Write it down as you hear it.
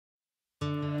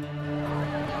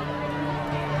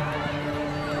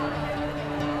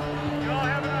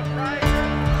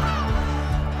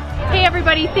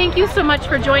everybody, thank you so much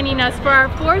for joining us for our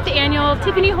 4th annual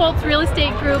Tiffany Holtz Real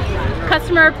Estate Group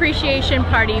Customer Appreciation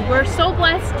Party. We're so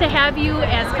blessed to have you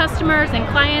as customers and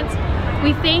clients.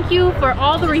 We thank you for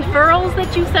all the referrals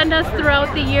that you send us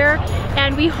throughout the year,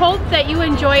 and we hope that you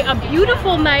enjoy a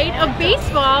beautiful night of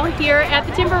baseball here at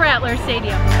the Timber Rattlers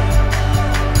Stadium.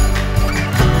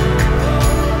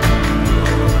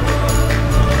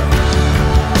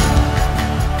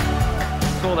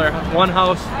 Sold our one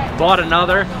house, bought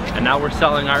another, and now we're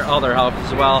selling our other house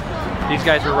as well. These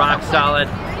guys are rock solid,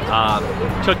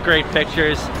 took great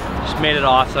pictures, just made it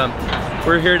awesome.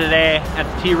 We're here today at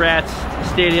the T-Rats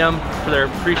Stadium for their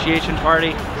appreciation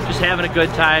party, just having a good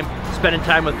time, spending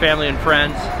time with family and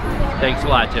friends. Thanks a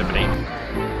lot, Tiffany.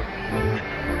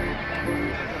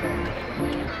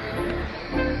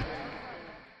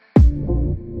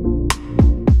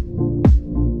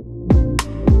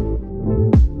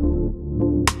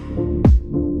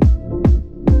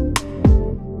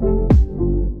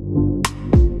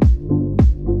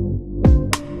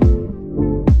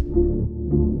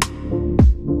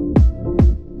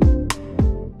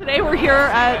 We're here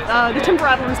at the Timber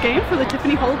Rattlers game for the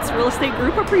Tiffany Holtz Real Estate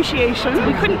Group Appreciation.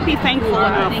 We couldn't be thankful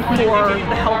enough for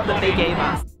the help that they gave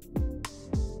us.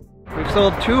 We've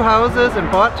sold 2 houses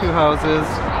and bought 2 houses.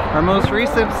 Our most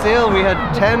recent sale, we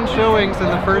had 10 showings in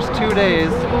the first 2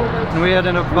 days, and we had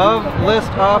an above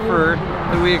list offer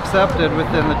that we accepted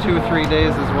within the 2-3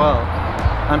 days as well.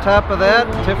 On top of that,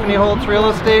 Tiffany Holtz Real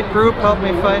Estate Group helped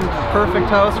me find the perfect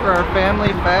house for our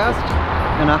family fast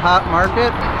in a hot market.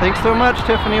 Thanks so much,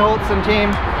 Tiffany Holtz and team.